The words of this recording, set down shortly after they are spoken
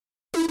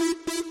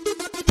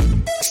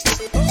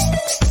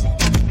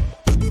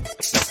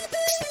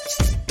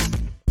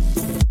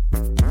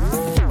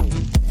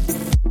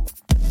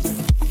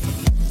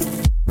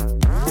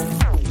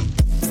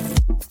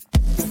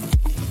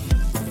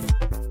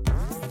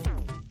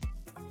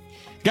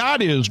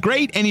God is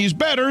great, and He's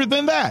better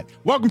than that.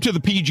 Welcome to the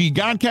PG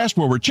Godcast,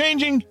 where we're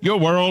changing your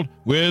world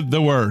with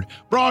the Word.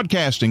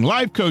 Broadcasting,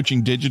 life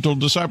coaching, digital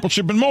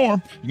discipleship, and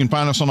more. You can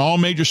find us on all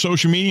major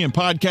social media and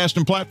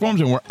podcasting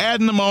platforms, and we're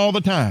adding them all the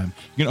time.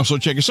 You can also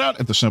check us out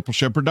at the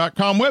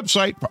simpleshepherd.com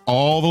website for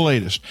all the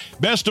latest.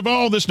 Best of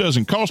all, this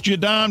doesn't cost you a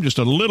dime, just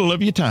a little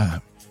of your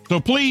time. So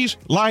please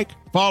like,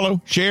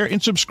 follow, share,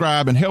 and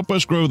subscribe, and help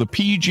us grow the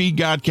PG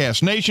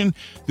Godcast Nation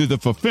through the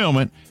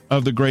fulfillment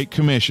of the Great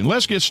Commission.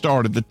 Let's get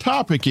started. The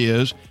topic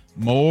is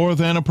more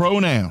than a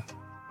pronoun.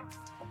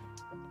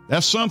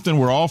 That's something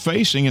we're all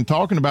facing and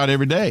talking about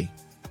every day.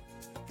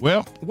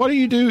 Well, what do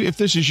you do if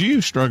this is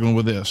you struggling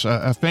with this,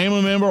 a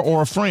family member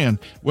or a friend?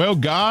 Well,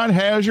 God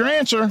has your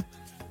answer.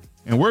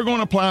 And we're going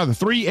to apply the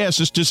 3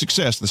 S's to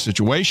success: the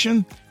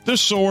situation, the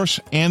source,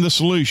 and the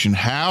solution.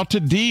 How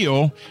to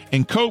deal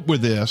and cope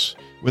with this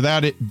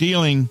without it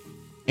dealing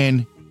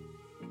and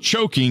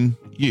choking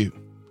you.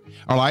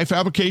 Our life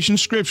application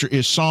scripture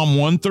is Psalm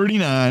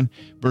 139,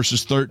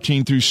 verses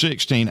 13 through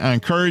 16. I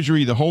encourage you to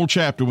read the whole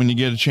chapter when you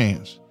get a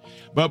chance.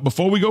 But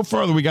before we go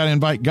further, we got to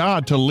invite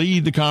God to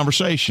lead the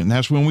conversation.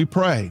 That's when we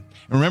pray.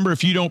 And remember,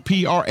 if you don't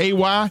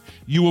pray,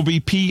 you will be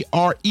prey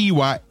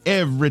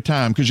every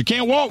time, because you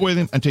can't walk with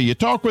Him until you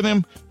talk with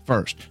Him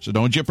first. So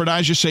don't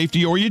jeopardize your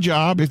safety or your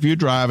job if you're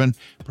driving.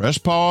 Press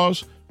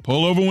pause,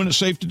 pull over when it's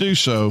safe to do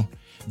so.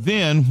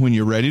 Then, when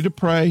you're ready to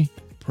pray,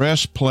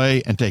 press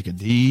play and take a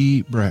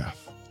deep breath.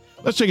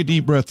 Let's take a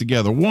deep breath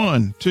together.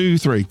 1, 2,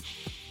 3.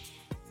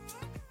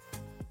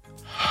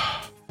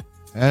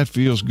 That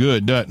feels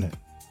good, doesn't it?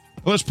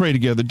 Let's pray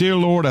together. Dear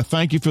Lord, I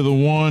thank you for the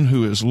one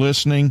who is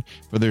listening,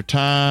 for their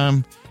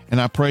time, and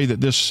I pray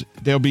that this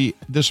will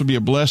be a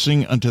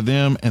blessing unto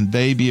them, and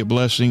they be a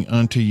blessing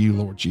unto you,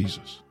 Lord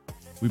Jesus.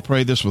 We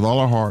pray this with all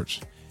our hearts.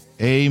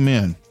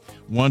 Amen.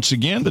 Once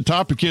again, the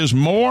topic is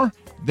more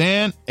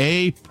than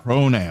a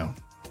pronoun.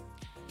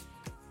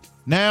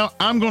 Now,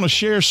 I'm going to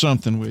share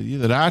something with you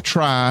that I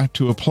try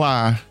to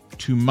apply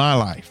to my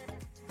life.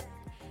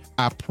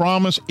 I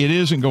promise it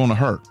isn't going to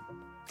hurt.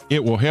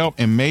 It will help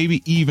and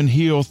maybe even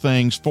heal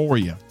things for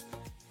you.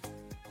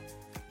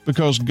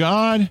 Because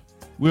God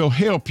will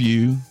help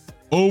you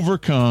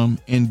overcome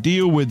and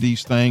deal with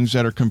these things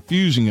that are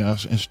confusing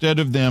us, instead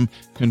of them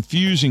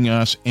confusing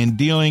us and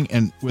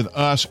dealing with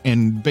us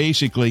and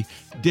basically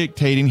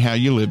dictating how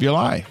you live your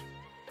life.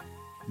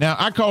 Now,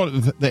 I call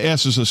it the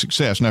S's of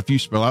success. Now, if you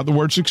spell out the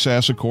word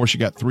success, of course, you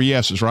got 3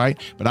 S's, right?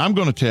 But I'm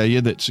going to tell you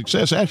that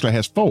success actually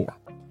has 4.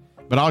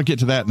 But I'll get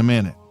to that in a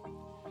minute.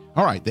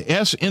 All right, the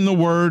S in the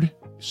word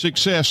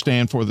success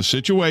stand for the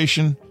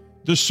situation,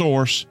 the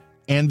source,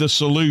 and the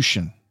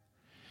solution.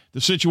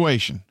 The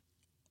situation,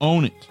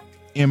 own it,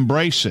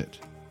 embrace it,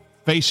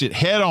 face it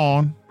head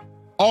on,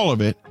 all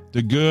of it,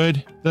 the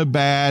good, the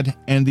bad,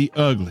 and the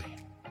ugly.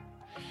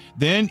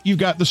 Then you've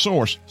got the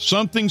source.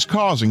 Something's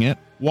causing it.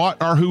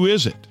 What or who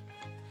is it?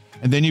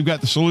 And then you've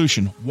got the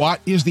solution. What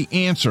is the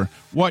answer?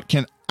 What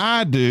can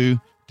I do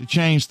to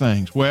change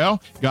things?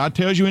 Well, God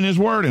tells you in His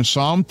Word in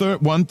Psalm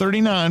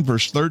 139,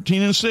 verse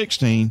 13 and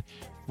 16,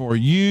 for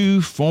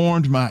you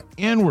formed my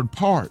inward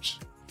parts.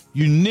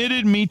 You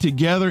knitted me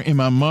together in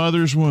my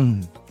mother's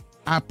womb.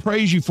 I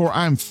praise you, for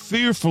I am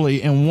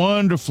fearfully and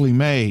wonderfully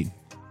made.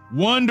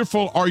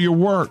 Wonderful are your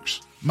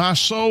works. My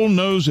soul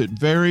knows it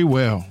very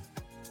well.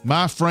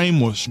 My frame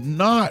was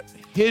not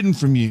hidden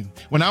from you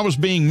when I was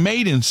being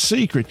made in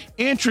secret,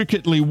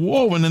 intricately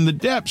woven in the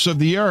depths of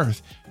the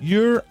earth.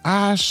 Your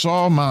eyes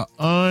saw my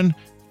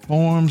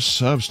unformed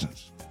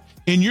substance.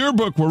 In your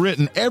book were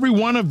written, every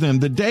one of them,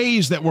 the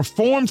days that were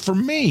formed for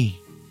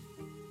me,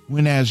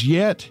 when as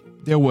yet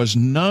there was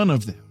none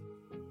of them.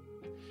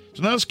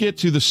 So now let's get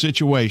to the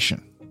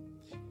situation.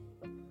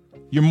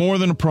 You're more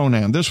than a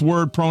pronoun. This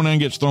word pronoun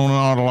gets thrown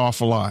out an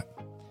awful lot.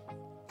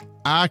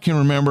 I can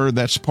remember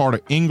that's part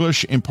of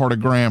English and part of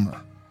grammar.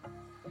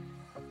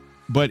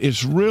 But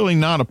it's really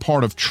not a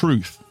part of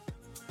truth.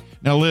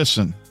 Now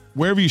listen,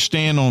 wherever you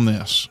stand on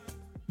this,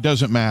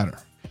 doesn't matter.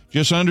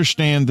 Just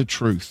understand the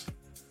truth.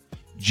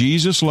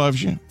 Jesus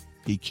loves you.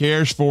 He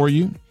cares for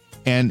you.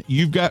 And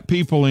you've got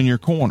people in your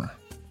corner.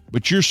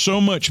 But you're so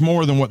much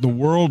more than what the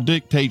world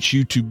dictates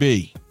you to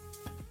be.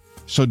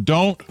 So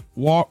don't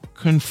walk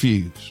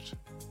confused.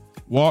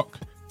 Walk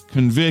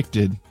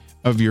convicted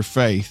of your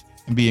faith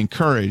and be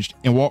encouraged,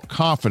 and walk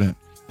confident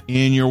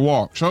in your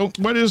walk. So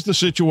what is the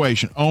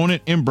situation? Own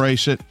it,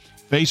 embrace it,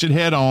 face it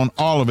head on,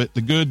 all of it,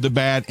 the good, the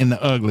bad, and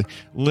the ugly.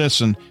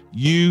 Listen,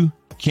 you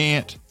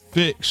can't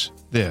fix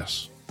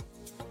this.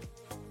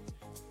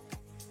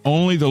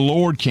 Only the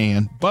Lord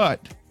can,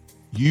 but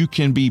you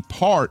can be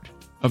part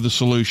of the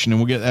solution,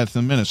 and we'll get that in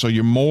a minute. So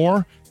you're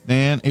more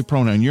than a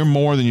pronoun. You're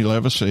more than you'll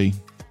ever see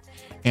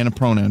in a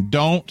pronoun.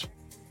 Don't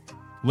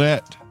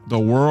let the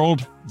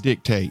world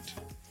dictate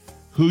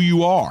who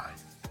you are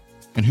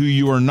and who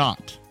you are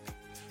not,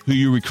 who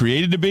you were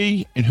created to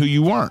be and who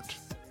you weren't.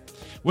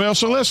 Well,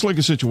 so let's look at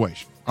the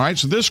situation. All right,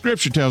 so this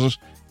scripture tells us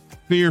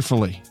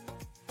fearfully.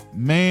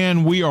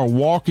 Man, we are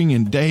walking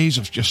in days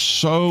of just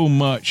so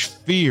much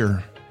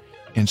fear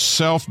and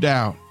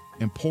self-doubt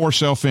and poor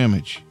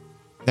self-image.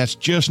 That's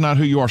just not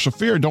who you are. So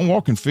fear, don't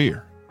walk in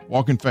fear.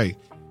 Walk in faith.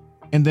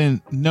 And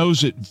then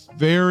knows it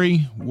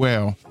very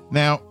well.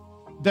 Now,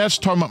 that's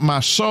talking about my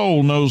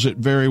soul knows it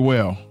very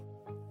well.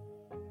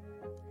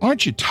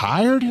 Aren't you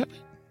tired of it?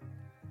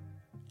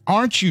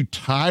 Aren't you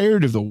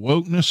tired of the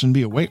wokeness and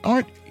be awake?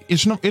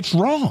 It's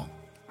wrong.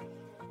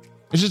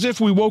 It's as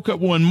if we woke up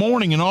one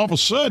morning and all of a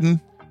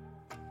sudden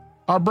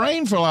our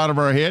brain fell out of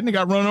our head and it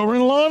got run over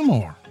in a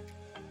lawnmower.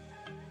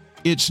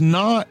 It's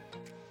not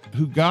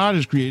who God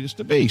has created us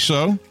to be.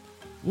 So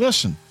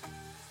listen,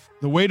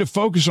 the way to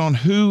focus on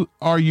who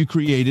are you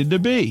created to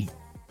be.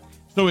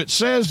 So it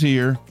says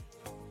here,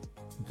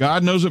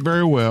 God knows it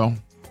very well.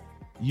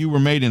 You were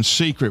made in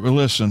secret. But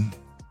listen,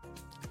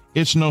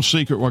 it's no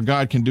secret what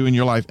God can do in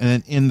your life. And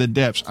then in the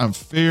depths, I'm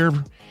fear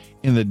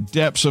in the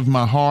depths of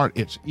my heart.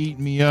 It's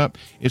eating me up.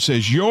 It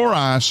says, your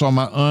eyes saw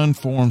my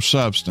unformed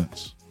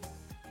substance.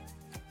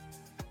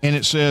 And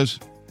it says,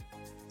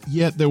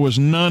 yet there was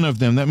none of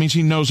them. That means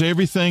he knows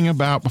everything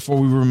about before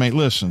we were made.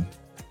 Listen,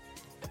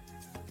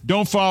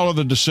 don't follow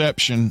the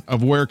deception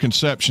of where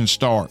conception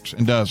starts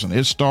and doesn't.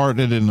 It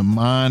started in the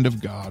mind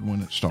of God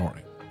when it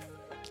started.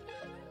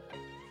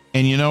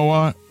 And you know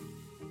what?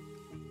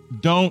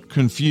 Don't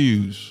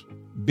confuse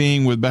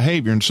being with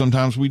behavior. And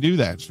sometimes we do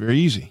that. It's very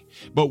easy.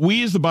 But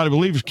we as the body of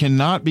believers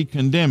cannot be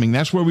condemning.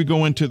 That's where we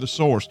go into the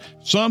source.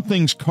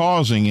 Something's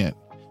causing it.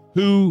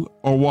 Who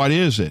or what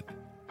is it?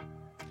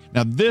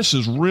 Now, this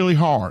is really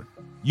hard.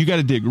 You got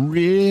to dig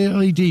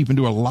really deep and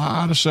do a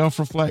lot of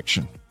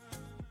self-reflection.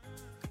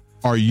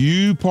 Are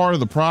you part of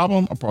the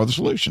problem or part of the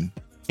solution?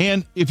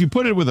 And if you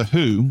put it with a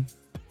who,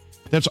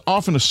 that's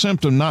often a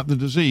symptom, not the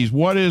disease.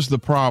 What is the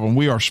problem?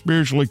 We are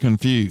spiritually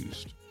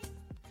confused.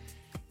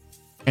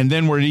 And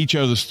then we're at each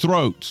other's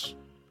throats.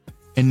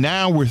 And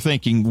now we're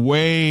thinking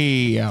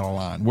way out of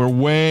line. We're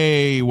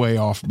way, way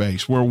off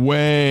base. We're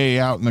way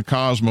out in the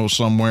cosmos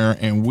somewhere,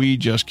 and we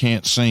just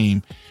can't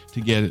seem to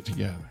get it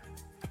together.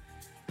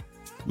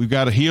 We've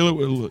got to heal it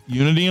with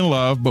unity and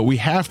love, but we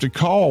have to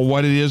call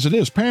what it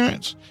is.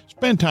 Parents,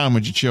 spend time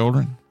with your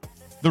children.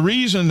 The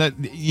reason that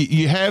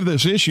you have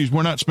this issue is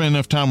we're not spending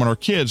enough time with our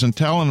kids and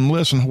telling them,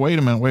 listen, wait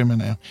a minute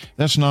now.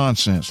 That's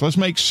nonsense. Let's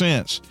make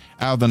sense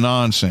out of the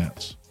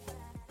nonsense.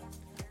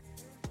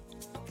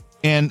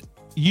 And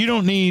you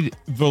don't need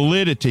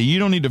validity. You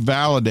don't need to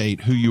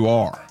validate who you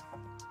are.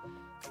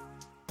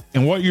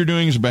 And what you're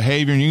doing is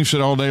behavior, and you can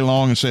sit all day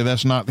long and say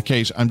that's not the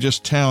case. I'm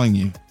just telling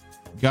you,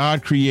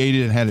 God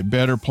created and had it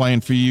better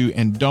planned for you,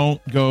 and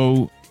don't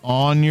go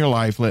on your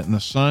life letting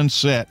the sun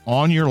set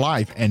on your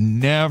life and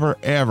never,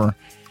 ever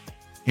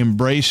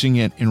embracing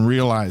it and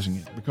realizing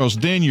it, because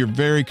then you're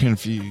very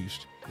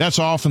confused. That's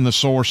often the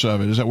source of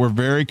it, is that we're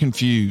very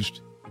confused.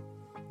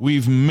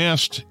 We've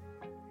missed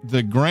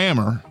the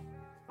grammar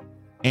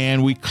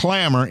and we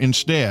clamor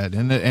instead.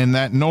 And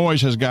that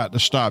noise has got to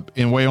stop.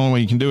 And the only way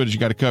you can do it is you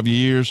got to cover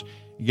your ears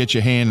and get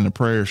your hand in a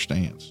prayer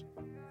stance.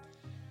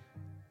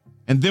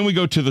 And then we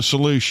go to the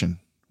solution.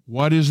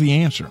 What is the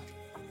answer?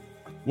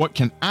 What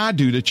can I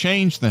do to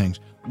change things?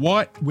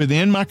 What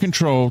within my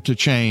control to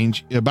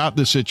change about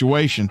this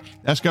situation?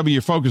 That's got to be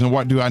your focus. And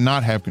what do I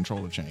not have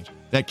control to change?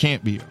 That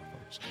can't be your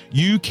focus.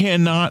 You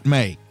cannot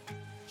make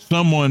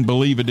someone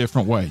believe a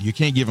different way. You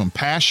can't give them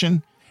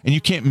passion, and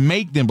you can't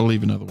make them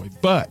believe another way,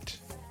 but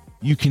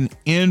you can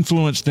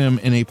influence them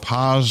in a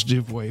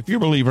positive way. If you're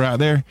a believer out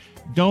there,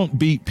 don't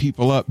beat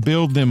people up,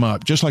 build them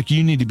up, just like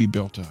you need to be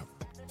built up.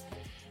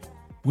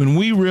 When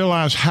we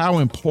realize how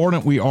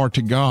important we are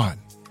to God,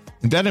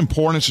 and that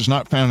importance is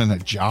not found in a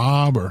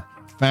job or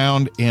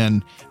found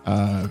in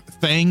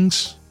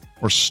things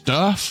or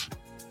stuff,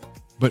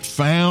 but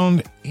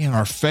found in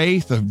our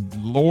faith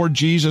of Lord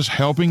Jesus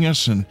helping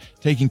us and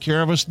taking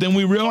care of us, then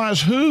we realize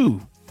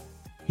who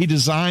He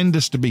designed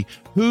us to be,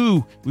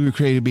 who we were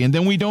created to be. And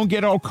then we don't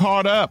get all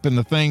caught up in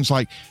the things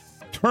like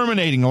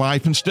terminating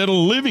life instead of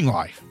living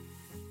life.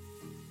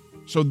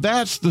 So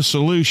that's the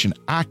solution.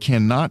 I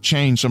cannot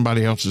change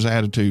somebody else's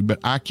attitude, but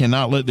I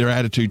cannot let their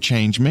attitude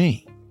change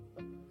me.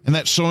 And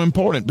that's so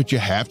important, but you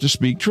have to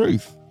speak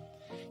truth.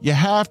 You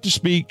have to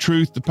speak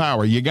truth to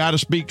power. You got to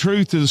speak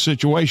truth to the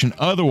situation.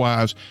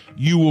 Otherwise,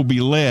 you will be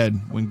led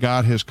when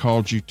God has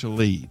called you to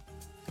lead.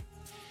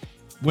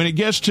 When it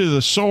gets to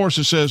the source,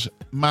 it says,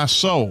 my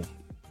soul.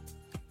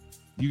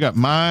 You got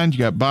mind, you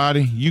got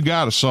body, you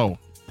got a soul.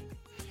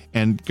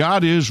 And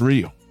God is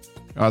real.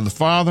 God the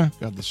Father,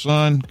 God the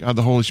Son, God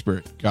the Holy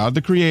Spirit, God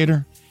the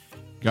Creator,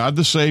 God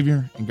the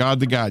Savior, and God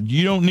the God.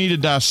 You don't need to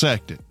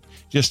dissect it.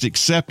 Just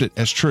accept it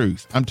as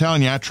truth. I'm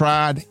telling you, I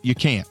tried. You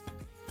can't.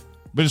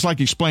 But it's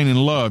like explaining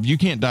love. You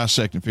can't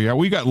dissect and figure out.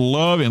 We got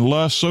love and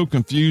lust so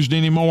confused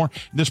anymore.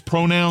 This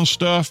pronoun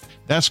stuff,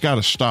 that's got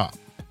to stop.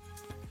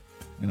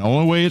 And the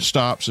only way it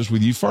stops is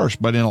with you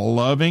first, but in a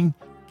loving,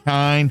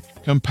 kind,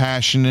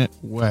 compassionate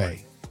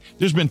way.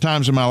 There's been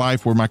times in my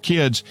life where my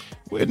kids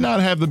would not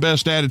have the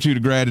best attitude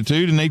of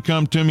gratitude, and they'd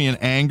come to me in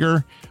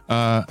anger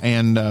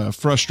and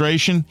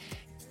frustration.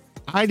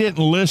 I didn't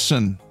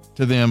listen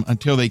to them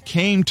until they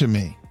came to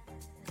me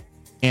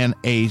in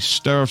a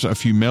stir of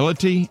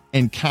humility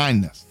and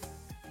kindness.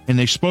 And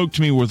they spoke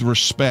to me with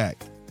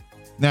respect.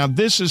 Now,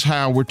 this is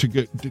how we're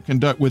to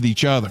conduct with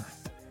each other.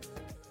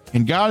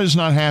 And God is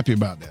not happy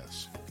about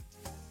this,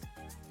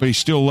 but he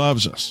still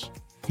loves us.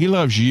 He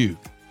loves you.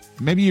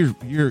 Maybe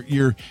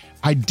your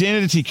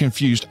identity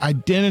confused.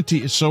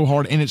 Identity is so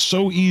hard, and it's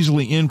so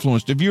easily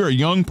influenced. If you're a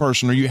young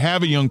person or you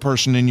have a young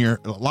person in your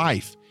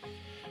life,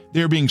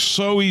 they're being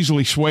so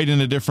easily swayed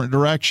in a different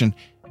direction,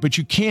 but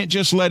you can't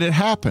just let it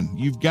happen.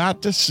 You've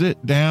got to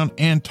sit down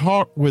and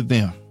talk with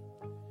them.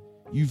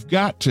 You've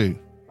got to.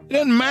 It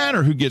doesn't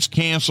matter who gets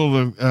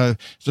canceled,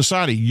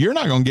 society. You're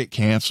not going to get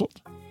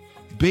canceled.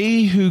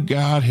 Be who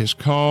God has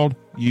called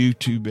you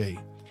to be.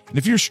 And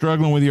if you're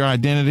struggling with your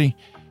identity,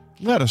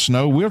 let us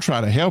know. We'll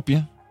try to help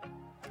you.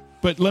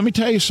 But let me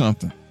tell you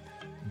something.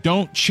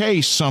 Don't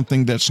chase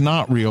something that's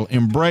not real.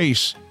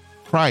 Embrace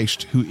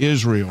Christ, who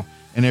is real,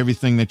 in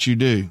everything that you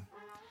do.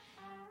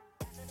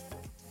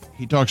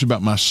 He talks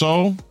about my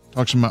soul,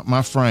 talks about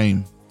my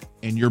frame,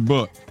 in your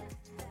book,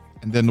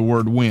 and then the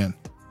word when.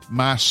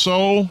 My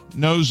soul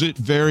knows it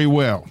very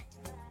well.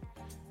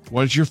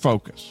 What is your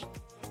focus?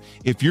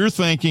 If you're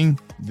thinking,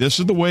 this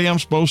is the way I'm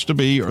supposed to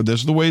be, or this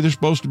is the way they're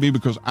supposed to be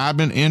because I've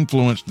been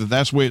influenced that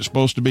that's the way it's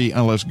supposed to be,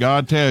 unless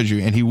God tells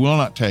you, and he will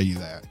not tell you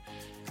that.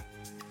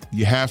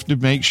 You have to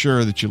make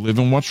sure that you live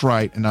in what's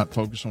right and not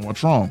focus on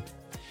what's wrong.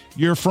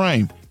 Your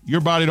frame, your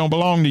body don't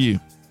belong to you.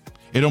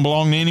 It don't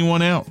belong to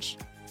anyone else.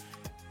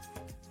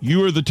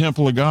 You are the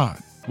temple of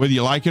God. Whether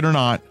you like it or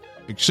not,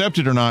 accept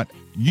it or not,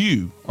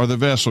 you are the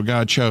vessel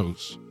God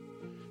chose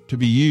to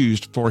be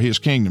used for his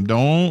kingdom.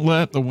 Don't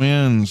let the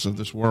winds of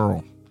this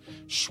world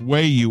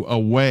sway you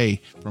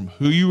away from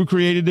who you were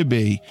created to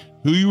be,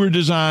 who you were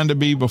designed to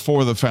be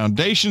before the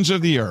foundations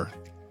of the earth,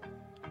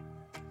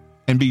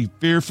 and be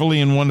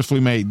fearfully and wonderfully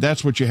made.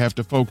 That's what you have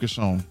to focus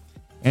on.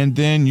 And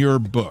then your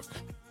book,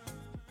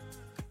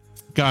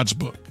 God's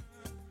book.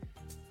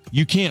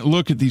 You can't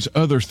look at these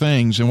other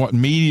things and what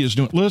media is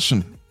doing.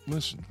 Listen.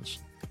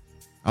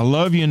 I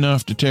love you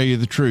enough to tell you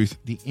the truth.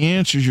 The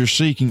answers you're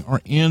seeking are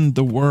in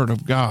the Word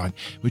of God,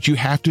 but you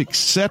have to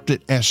accept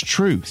it as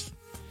truth.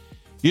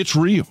 It's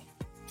real.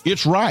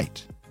 It's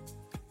right.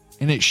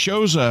 And it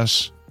shows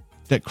us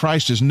that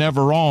Christ is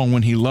never wrong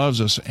when he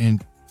loves us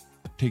and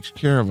takes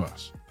care of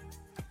us.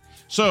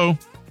 So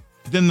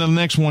then the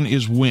next one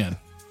is when.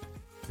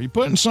 Are you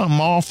putting something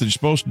off that you're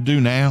supposed to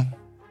do now?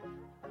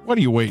 What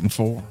are you waiting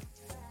for?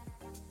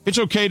 It's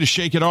okay to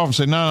shake it off and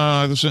say,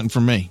 no, this isn't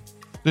for me.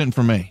 This isn't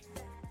for me.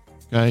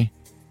 Okay?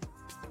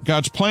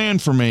 God's plan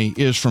for me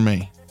is for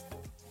me.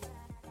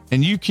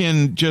 And you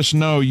can just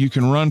know you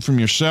can run from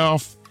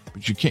yourself,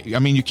 but you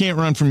can't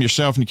run from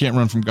yourself and you can't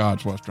run from God,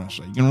 is what I was trying to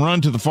say. You can run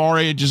to the far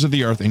edges of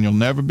the earth and you'll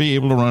never be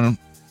able to run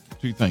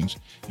two things,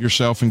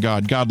 yourself and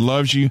God. God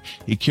loves you.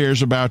 He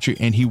cares about you,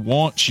 and he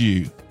wants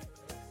you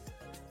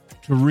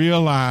to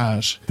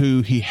realize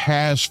who he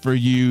has for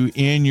you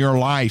in your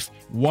life,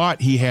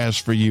 what he has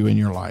for you in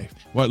your life,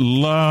 what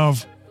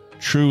love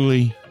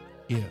truly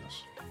is.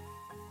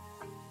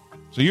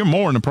 So you're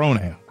more than a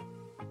pronoun.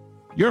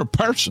 You're a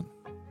person,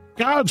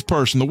 God's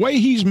person, the way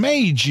he's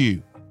made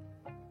you.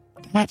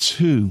 That's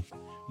who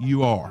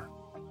you are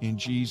in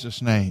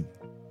Jesus' name.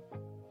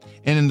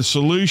 And then the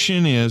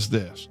solution is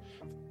this.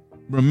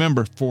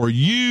 Remember, for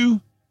you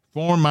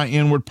form my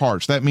inward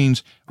parts. That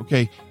means,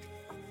 okay,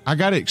 I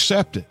got to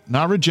accept it,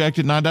 not reject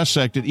it, not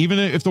dissect it. Even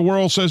if the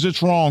world says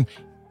it's wrong,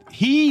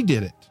 he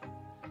did it.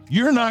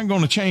 You're not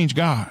going to change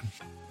God,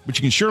 but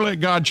you can sure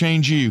let God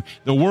change you.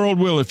 The world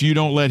will if you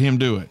don't let him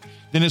do it.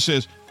 Then it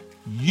says,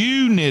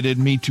 you knitted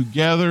me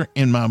together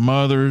in my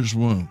mother's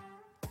womb.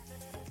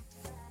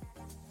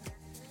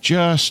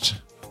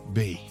 Just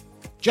be.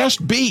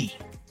 Just be.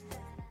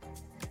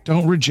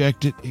 Don't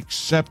reject it.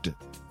 Accept it.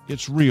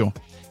 It's real.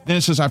 Then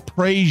it says, I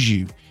praise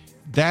you.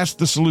 That's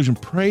the solution.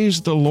 Praise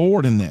the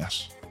Lord in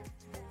this.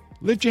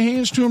 Lift your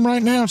hands to him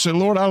right now and say,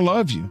 Lord, I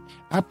love you.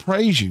 I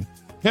praise you.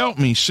 Help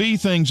me see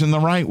things in the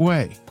right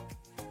way.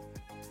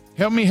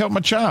 Help me help my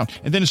child.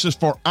 And then it says,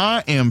 for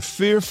I am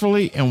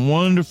fearfully and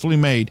wonderfully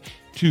made.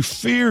 To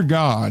fear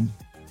God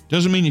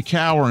doesn't mean you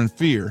cower in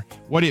fear.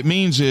 What it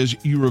means is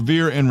you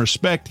revere and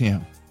respect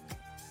him.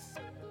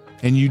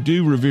 And you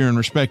do revere and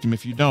respect him.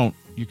 If you don't,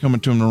 you're coming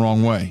to him the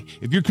wrong way.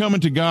 If you're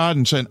coming to God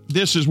and saying,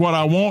 this is what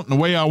I want and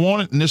the way I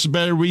want it, and this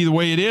better be the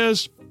way it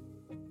is,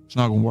 it's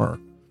not going to work.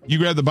 You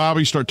grab the Bible,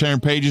 you start tearing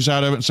pages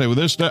out of it and say, well,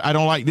 this, I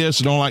don't like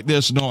this, I don't like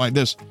this, I don't like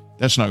this.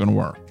 That's not going to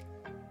work.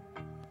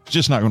 It's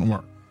just not going to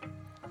work.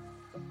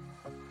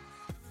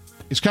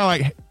 It's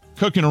kind of like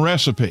cooking a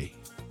recipe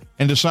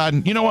and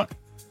deciding, you know what?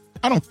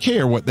 I don't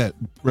care what that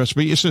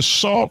recipe, it says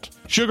salt,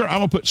 sugar, I'm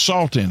going to put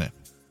salt in it.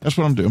 That's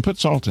what I'm doing, put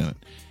salt in it.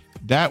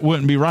 That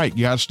wouldn't be right.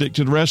 You got to stick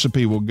to the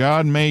recipe. Well,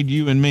 God made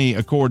you and me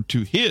according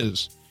to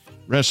his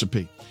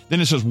recipe.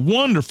 Then it says,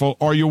 wonderful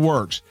are your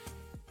works.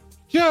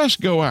 Just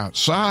go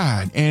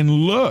outside and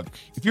look.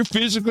 If you're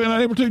physically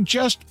not able to,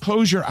 just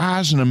close your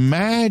eyes and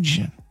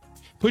imagine.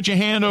 Put your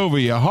hand over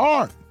your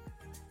heart.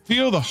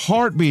 Feel the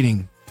heart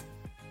beating.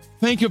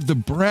 Think of the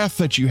breath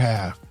that you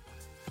have.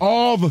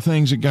 All the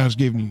things that God's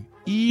given you,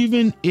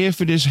 even if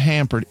it is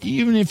hampered,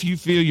 even if you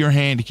feel you're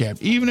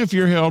handicapped, even if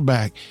you're held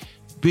back,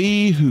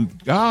 Be who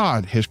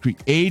God has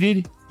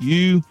created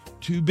you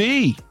to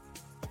be.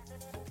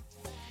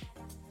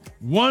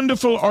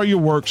 Wonderful are your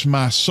works.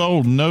 My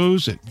soul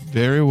knows it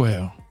very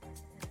well.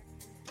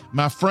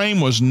 My frame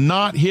was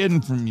not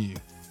hidden from you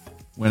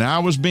when I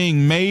was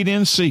being made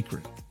in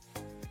secret,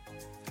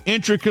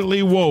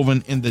 intricately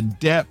woven in the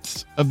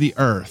depths of the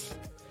earth.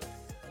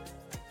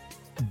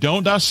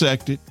 Don't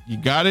dissect it. You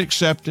got to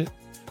accept it.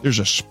 There's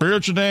a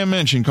spiritual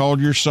dimension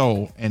called your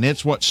soul, and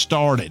it's what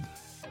started.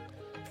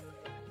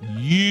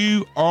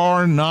 You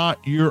are not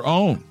your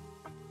own.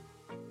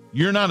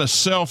 You're not a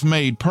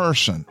self-made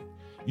person.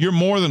 You're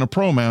more than a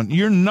pronoun.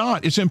 You're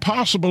not. It's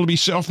impossible to be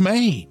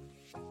self-made.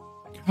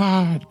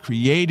 God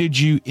created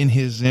you in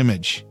his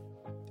image.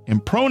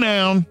 And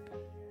pronoun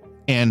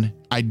and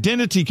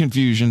identity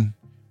confusion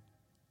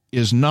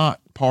is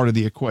not part of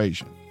the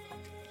equation.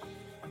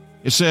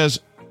 It says,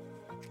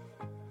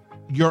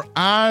 your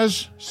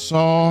eyes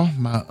saw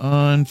my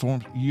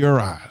unformed, your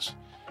eyes.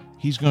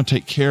 He's going to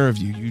take care of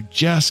you. You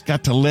just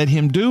got to let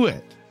him do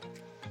it.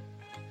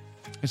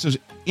 It says,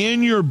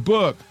 in your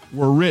book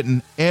were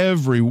written,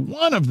 every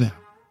one of them,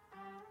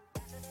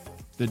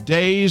 the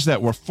days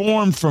that were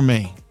formed for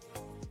me,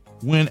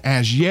 when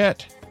as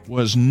yet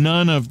was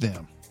none of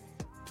them.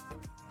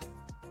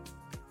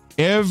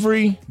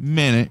 Every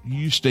minute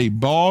you stay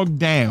bogged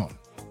down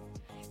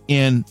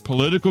in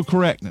political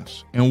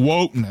correctness and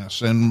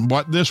wokeness and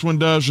what this one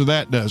does or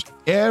that does,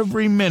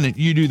 every minute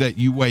you do that,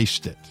 you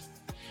waste it.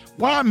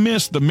 Why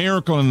miss the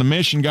miracle and the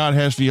mission God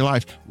has for your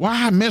life?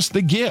 Why miss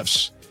the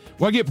gifts?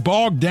 Why get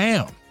bogged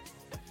down?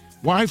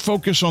 Why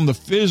focus on the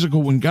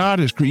physical when God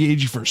has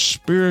created you for a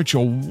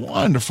spiritual,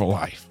 wonderful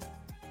life?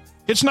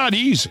 It's not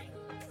easy,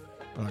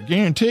 but I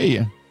guarantee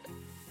you,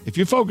 if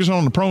you focus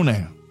on the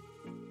pronoun,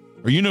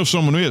 or you know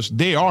someone who is,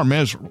 they are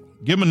miserable.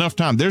 Give them enough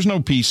time. There's no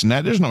peace in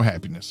that. There's no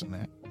happiness in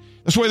that.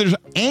 That's why there's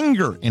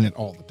anger in it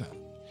all the time.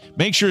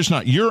 Make sure it's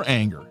not your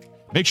anger.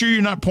 Make sure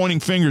you're not pointing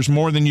fingers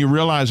more than you're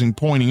realizing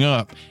pointing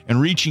up and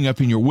reaching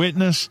up in your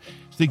witness,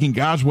 seeking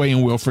God's way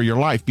and will for your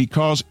life.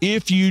 Because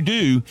if you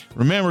do,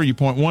 remember, you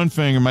point one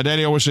finger. My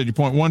daddy always said, you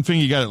point one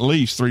finger, you got at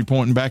least three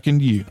pointing back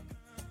into you.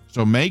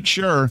 So make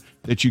sure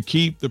that you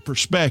keep the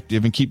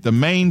perspective and keep the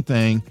main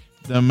thing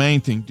the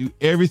main thing. Do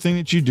everything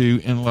that you do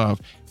in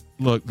love.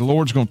 Look, the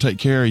Lord's going to take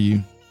care of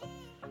you.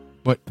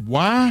 But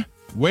why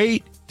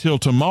wait till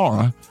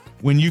tomorrow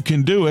when you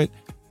can do it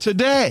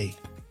today?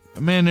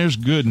 But man, there's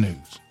good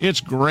news.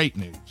 It's great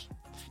news.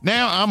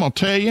 Now, I'm going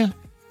to tell you,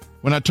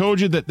 when I told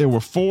you that there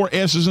were 4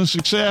 S's in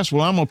success,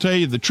 well, I'm going to tell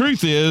you the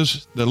truth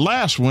is the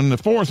last one, the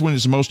 4th one,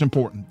 is the most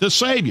important. The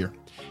Savior.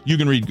 You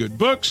can read good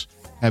books,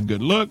 have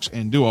good looks,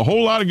 and do a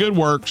whole lot of good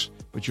works,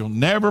 but you'll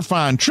never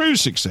find true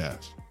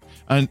success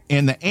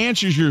and the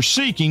answers you're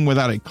seeking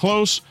without a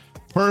close,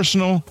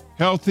 personal,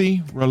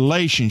 healthy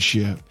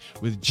relationship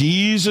with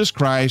Jesus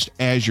Christ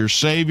as your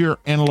Savior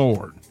and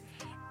Lord.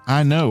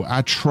 I know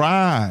I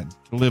tried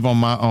to live on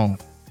my own,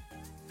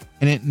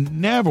 and it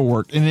never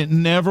worked, and it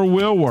never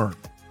will work.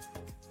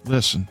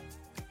 Listen,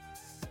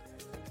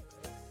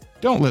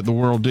 don't let the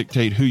world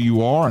dictate who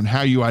you are and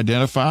how you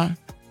identify.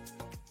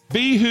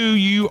 Be who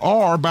you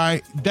are.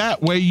 By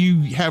that way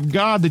you have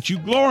God that you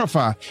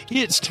glorify.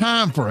 It's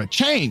time for a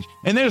change,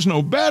 and there's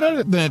no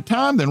better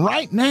time than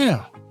right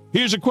now.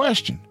 Here's a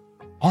question.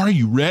 Are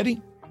you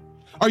ready?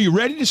 Are you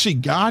ready to see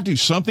God do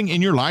something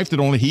in your life that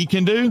only he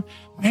can do?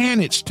 Man,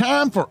 it's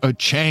time for a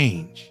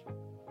change.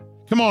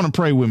 Come on and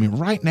pray with me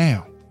right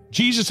now.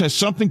 Jesus has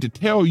something to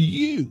tell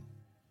you.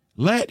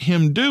 Let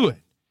him do it.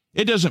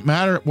 It doesn't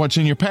matter what's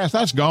in your past.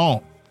 That's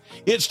gone.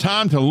 It's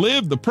time to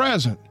live the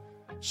present.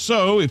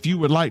 So if you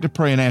would like to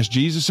pray and ask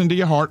Jesus into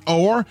your heart,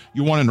 or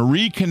you want to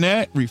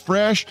reconnect,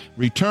 refresh,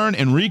 return,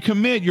 and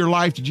recommit your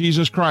life to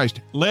Jesus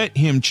Christ, let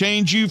him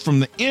change you from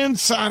the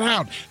inside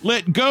out.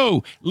 Let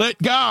go. Let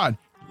God.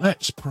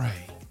 Let's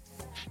pray.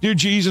 Dear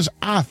Jesus,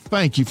 I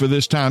thank you for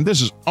this time.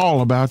 This is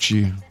all about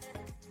you.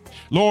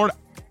 Lord,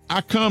 I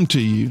come to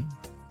you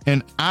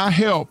and I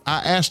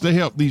ask to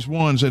help these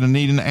ones that are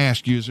needing to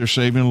ask you as their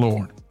Savior and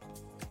Lord.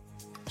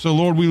 So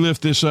Lord, we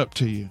lift this up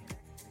to you.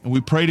 And we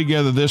pray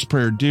together this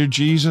prayer. Dear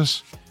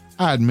Jesus,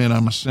 I admit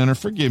I'm a sinner.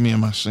 Forgive me of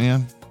my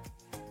sin.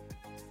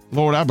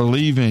 Lord, I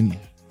believe in you.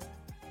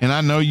 And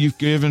I know you've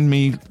given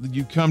me,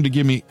 you come to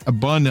give me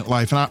abundant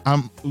life. And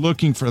I'm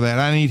looking for that.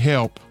 I need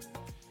help.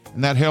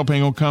 And that help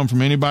ain't going to come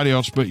from anybody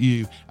else but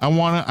you. I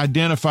want to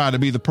identify to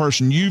be the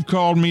person you've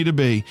called me to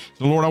be.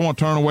 So Lord, I want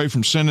to turn away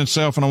from sin and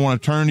self, and I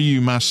want to turn to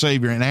you, my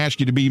Savior, and ask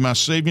you to be my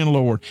Savior and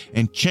Lord.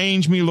 And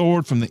change me,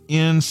 Lord, from the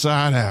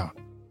inside out.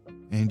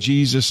 In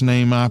Jesus'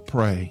 name I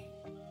pray.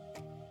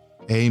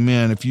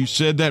 Amen. If you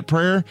said that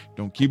prayer,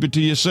 don't keep it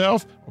to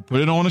yourself or put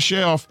it on a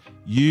shelf.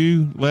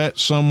 You let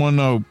someone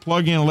know.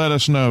 Plug in and let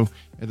us know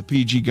at the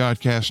PG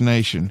Godcast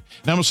Nation.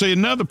 Now I'm going to say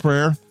another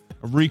prayer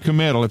of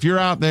recommittal. If you're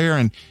out there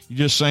and you're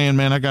just saying,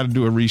 man, I got to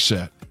do a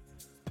reset.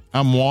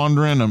 I'm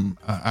wandering.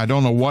 I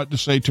don't know what to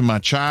say to my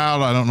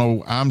child. I don't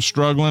know. I'm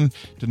struggling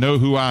to know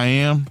who I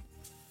am.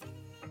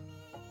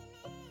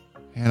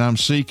 And I'm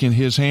seeking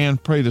his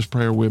hand. Pray this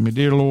prayer with me.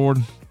 Dear Lord,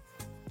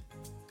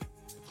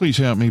 Please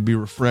help me be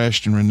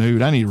refreshed and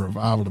renewed. I need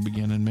revival to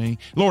begin in me.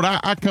 Lord,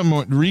 I come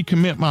to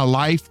recommit my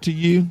life to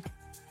you.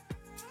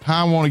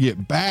 I want to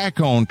get back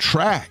on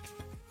track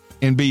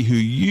and be who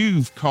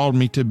you've called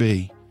me to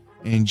be.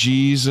 In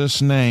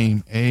Jesus'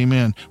 name,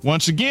 amen.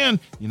 Once again,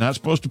 you're not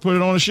supposed to put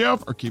it on a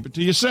shelf or keep it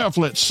to yourself.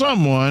 Let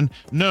someone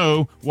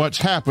know what's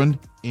happened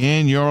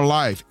in your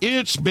life.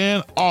 It's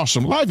been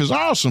awesome. Life is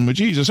awesome with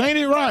Jesus. Ain't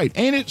it right?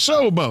 Ain't it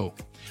so, Bo?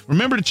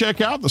 Remember to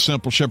check out the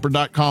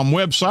simpleshepherd.com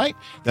website.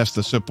 That's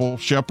the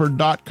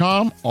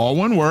simpleshepherd.com, all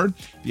one word.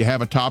 If you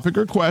have a topic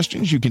or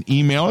questions, you can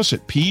email us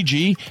at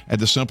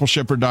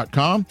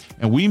pg@thesimpleshepherd.com,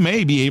 and we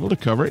may be able to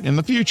cover it in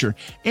the future.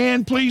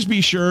 And please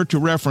be sure to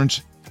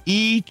reference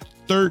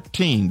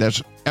E13.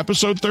 That's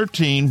episode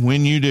 13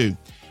 when you do.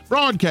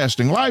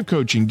 Broadcasting, live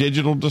coaching,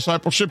 digital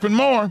discipleship, and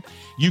more.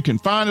 You can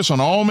find us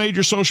on all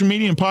major social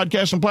media and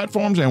podcasting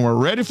platforms, and we're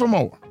ready for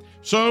more.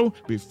 So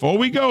before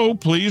we go,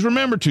 please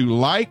remember to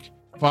like,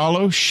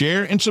 follow,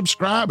 share, and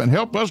subscribe, and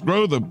help us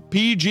grow the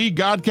PG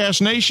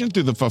Godcast Nation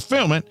through the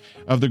fulfillment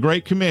of the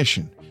Great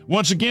Commission.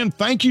 Once again,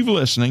 thank you for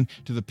listening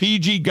to the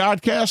PG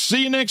Godcast.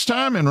 See you next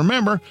time, and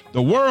remember,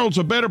 the world's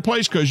a better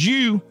place because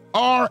you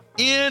are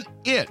in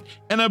it.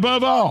 And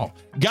above all,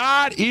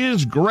 God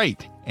is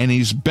great, and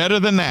he's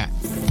better than that.